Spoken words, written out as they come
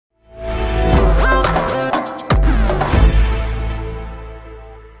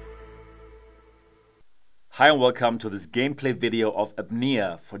Hi and welcome to this gameplay video of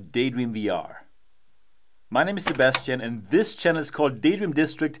Apnea for Daydream VR. My name is Sebastian and this channel is called Daydream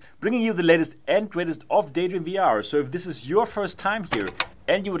District, bringing you the latest and greatest of Daydream VR. So if this is your first time here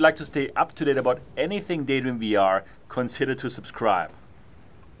and you would like to stay up to date about anything Daydream VR, consider to subscribe.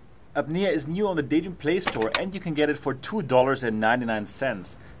 Apnea is new on the Daydream Play Store and you can get it for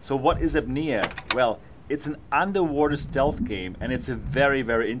 $2.99. So what is Apnea? Well, it's an underwater stealth game and it's a very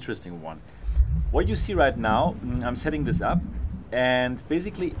interesting one. What you see right now, I'm setting this up, and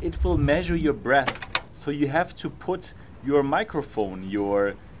basically it will measure your breath. So you have to put your microphone,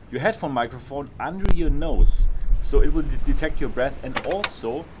 your headphone microphone under your nose. So it will detect your breath, and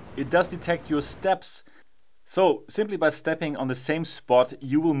also it does detect your steps. So simply by stepping on the same spot,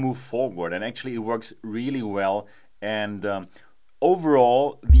 you will move forward, and actually it works really well. And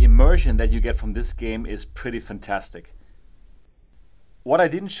overall, the immersion that you get from this game is pretty fantastic. What I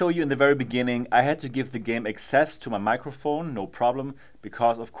didn't show you in the very beginning, I had to give the game access to my microphone, no problem,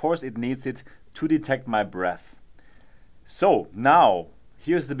 because of course it needs it to detect my breath. So now,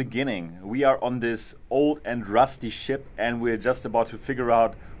 here's the beginning. We are on this old and rusty ship and we're just about to figure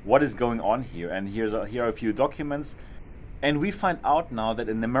out what is going on here. And here are a few documents. And we find out now that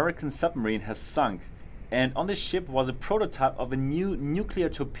an American submarine has sunk. And on this ship was a prototype of a new nuclear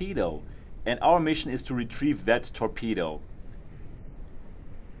torpedo. And our mission is to retrieve that torpedo.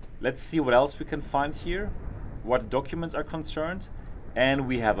 Let's see what else we can find here, what documents are concerned. And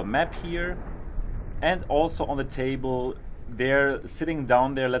we have a map here. And also on the table, there, sitting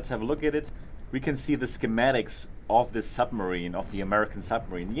down there, let's have a look at it. We can see the schematics of the submarine, of the American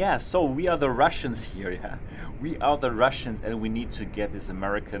submarine. Yeah, so we are the Russians here, yeah. We are the Russians and we need to get this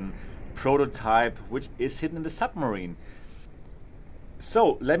American prototype, which is hidden in the submarine.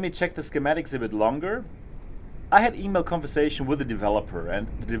 So let me check the schematics a bit longer. I had email conversation with the developer and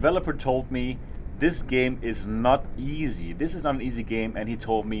the developer told me this game is not easy. This is not an easy game, and he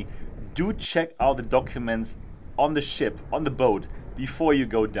told me do check out the documents on the ship, on the boat, before you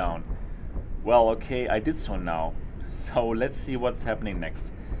go down. Well, okay, I did so now. So let's see what's happening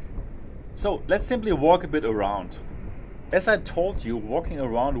next. So let's simply walk a bit around. As I told you, walking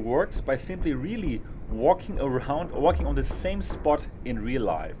around works by simply really walking around, walking on the same spot in real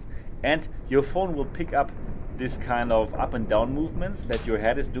life. And your phone will pick up this kind of up and down movements that your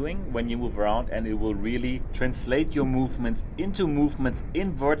head is doing when you move around, and it will really translate your movements into movements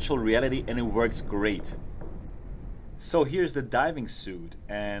in virtual reality, and it works great. So here's the diving suit,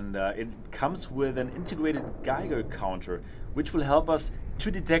 and it comes with an integrated Geiger counter which will help us to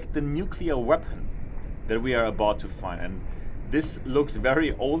detect the nuclear weapon that we are about to find. And this looks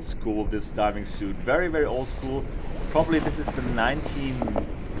very old school, this diving suit, very old school. Probably this is the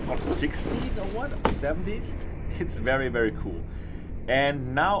 1960s or what, or 70s. It's very cool.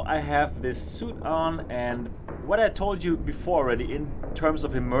 And now I have this suit on, and what I told you before already in terms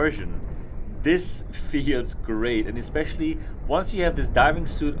of immersion, this feels great. And especially once you have this diving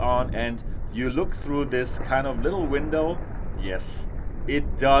suit on and you look through this kind of little window, yes,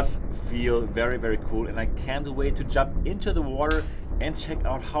 it does feel very cool, and I can't wait to jump into the water and check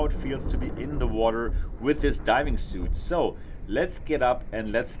out how it feels to be in the water with this diving suit. So let's get up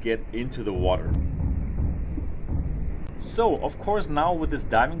and let's get into the water. So of course now with this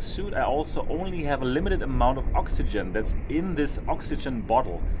diving suit I also only have a limited amount of oxygen that's in this oxygen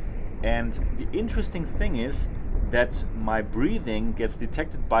bottle. And the interesting thing is that my breathing gets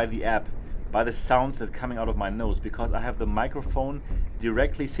detected by the app, by the sounds that are coming out of my nose, because I have the microphone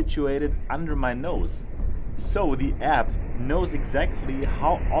directly situated under my nose. So the app knows exactly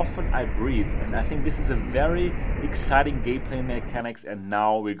how often I breathe, and I think this is a very exciting gameplay mechanics. And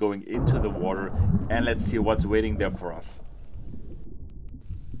now we're going into the water and let's see what's waiting there for us.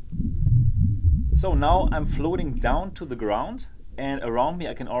 So now I'm floating down to the ground, and around me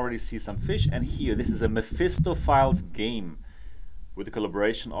I can already see some fish. And here, this is a Mephistophiles game with the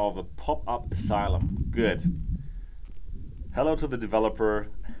collaboration of a pop-up asylum. Good. Hello to the developer.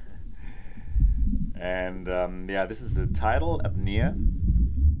 And yeah, this is the title, Apnea.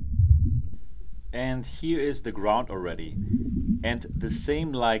 And here is the ground already. And the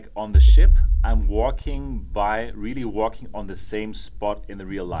same like on the ship, I'm really walking on the same spot in the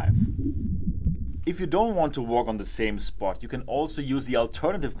real life. If you don't want to walk on the same spot, you can also use the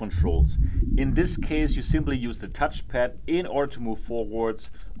alternative controls. In this case, you simply use the touchpad in order to move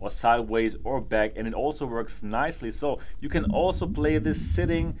forwards or sideways or back, and it also works nicely. So you can also play this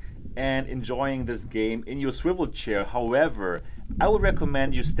sitting and enjoying this game in your swivel chair. However, I would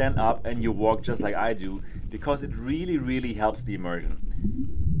recommend you stand up and you walk just like I do, because it really helps the immersion.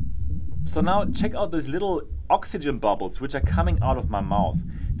 So now check out these little oxygen bubbles which are coming out of my mouth.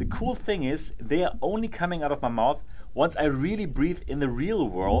 The cool thing is they are only coming out of my mouth once I really breathe in the real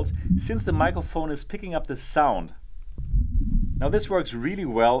world, since the microphone is picking up the sound. Now this works really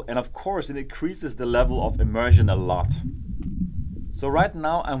well, and of course it increases the level of immersion a lot. So right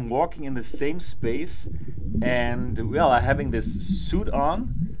now I'm walking in the same space and well, I'm having this suit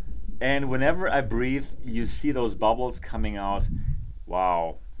on, and whenever I breathe you see those bubbles coming out.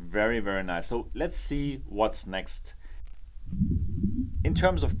 Wow, very, very nice. So let's see what's next. In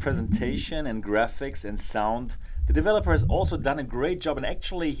terms of presentation and graphics and sound, the developer has also done a great job, and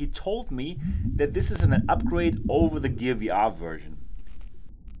actually he told me that this is an upgrade over the Gear VR version.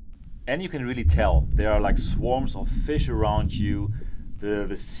 And you can really tell there are like swarms of fish around you.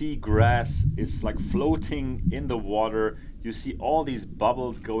 The sea grass is like floating in the water. You see all these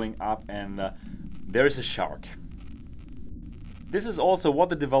bubbles going up, and there is a shark. This is also what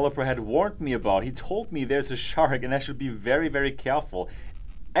the developer had warned me about. He told me there's a shark and I should be very, very careful.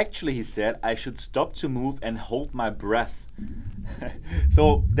 Actually, he said I should stop to move and hold my breath.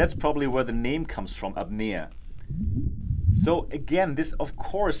 So that's probably where the name comes from, Apnea. So again, this of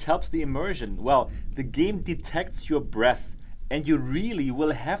course helps the immersion. Well, the game detects your breath, and you really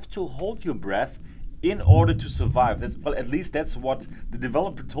will have to hold your breath in order to survive. Well, at least that's what the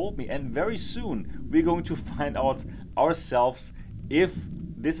developer told me, and very soon we're going to find out ourselves if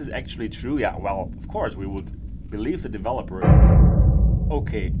this is actually true. Yeah, well, of course we would believe the developer.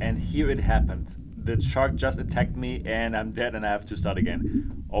 Okay, and here it happened. The shark just attacked me and I'm dead and I have to start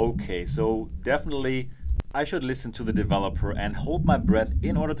again. Okay, so definitely I should listen to the developer and hold my breath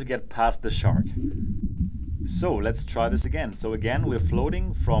in order to get past the shark. So let's try this again. So again, we're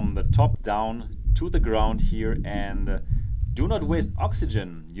floating from the top down to the ground here, and do not waste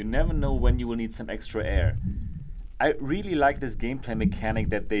oxygen. You never know when you will need some extra air. I really like this gameplay mechanic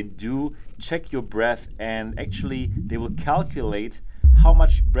that they do check your breath, and actually they will calculate how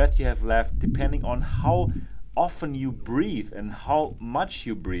much breath you have left depending on how often you breathe and how much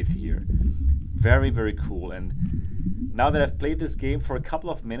you breathe here. Very, very cool. And now that I've played this game for a couple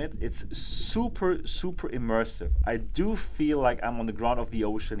of minutes, it's super, super immersive. I do feel like I'm on the ground of the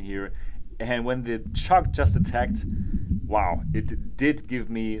ocean here. And when the shark just attacked, wow, it did give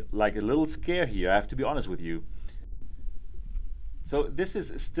me like a little scare here, I have to be honest with you. So this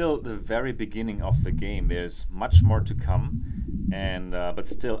is still the very beginning of the game. There's much more to come, and but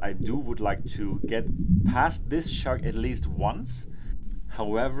still I would like to get past this shark at least once.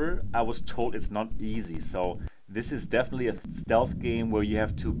 However, I was told it's not easy, so this is definitely a stealth game where you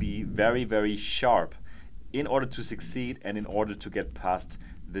have to be very, very sharp in order to succeed and in order to get past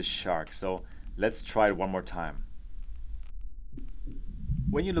this shark. So let's try it one more time.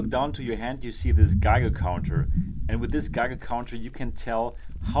 When you look down to your hand, you see this Geiger counter, and with this Geiger counter you can tell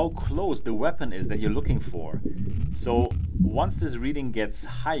how close the weapon is that you're looking for. So once this reading gets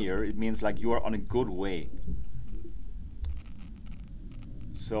higher, it means like you are on a good way.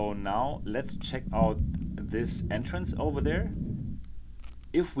 So now let's check out this entrance over there.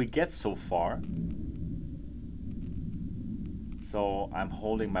 If we get so far. So I'm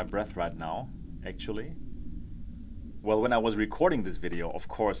holding my breath right now, actually. Well, when I was recording this video, of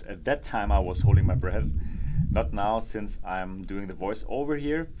course, at that time I was holding my breath. Not now, since I'm doing the voice over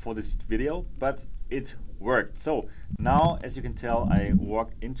here for this video, but it worked. So now, as you can tell, I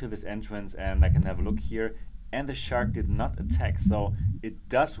walked into this entrance and I can have a look here, and the shark did not attack. So it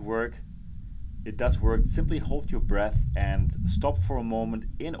does work. It does work. Simply hold your breath and stop for a moment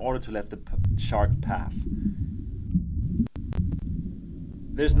in order to let the shark pass.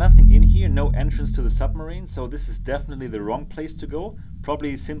 There's nothing in here, no entrance to the submarine, so this is definitely the wrong place to go.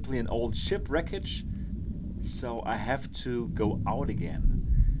 Probably simply an old ship wreckage. So I have to go out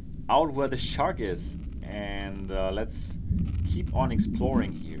again. Out where the shark is. And let's keep on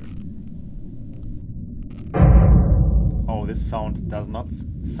exploring here. Oh, this sound does not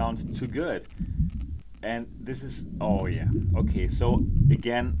sound too good. And this is, oh yeah, okay, so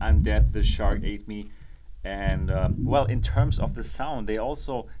again, I'm dead, the shark ate me. And well, in terms of the sound, they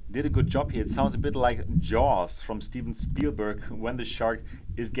also did a good job here. It sounds a bit like Jaws from Steven Spielberg when the shark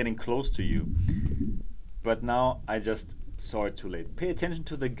is getting close to you. But now I just saw it too late. Pay attention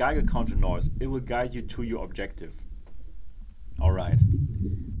to the Geiger counter noise. It will guide you to your objective. All right.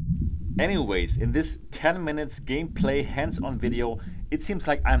 Anyways, in this 10 minutes gameplay hands-on video, it seems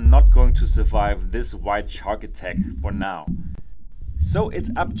like I'm not going to survive this white shark attack for now. So it's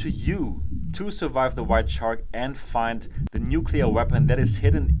up to you to survive the white shark and find the nuclear weapon that is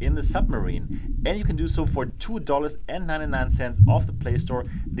hidden in the submarine. And you can do so for $2.99 off the Play Store.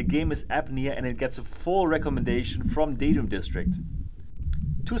 The game is Apnea and it gets a full recommendation from Daydream District.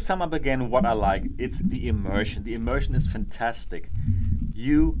 To sum up again what I like, it's the immersion. The immersion is fantastic.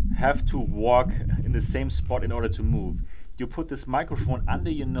 You have to walk in the same spot in order to move. You put this microphone under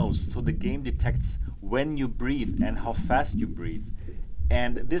your nose so the game detects when you breathe and how fast you breathe.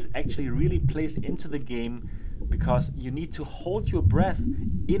 And this actually really plays into the game because you need to hold your breath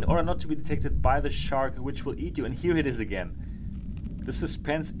in order not to be detected by the shark, which will eat you. And here it is again. The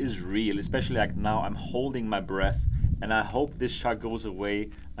suspense is real, especially like now I'm holding my breath and I hope this shark goes away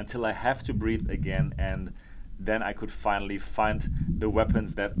until I have to breathe again, and then I could finally find the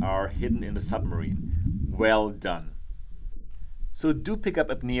weapons that are hidden in the submarine. Well done. So do pick up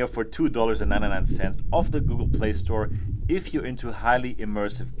Apnea for $2.99 off the Google Play Store if you're into highly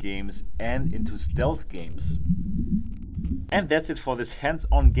immersive games and into stealth games. And that's it for this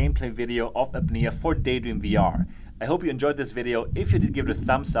hands-on gameplay video of Apnea for Daydream VR. I hope you enjoyed this video. If you did, give it a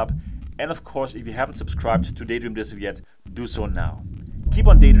thumbs up. And of course, if you haven't subscribed to Daydream District yet, do so now. Keep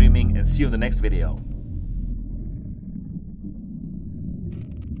on daydreaming and see you in the next video.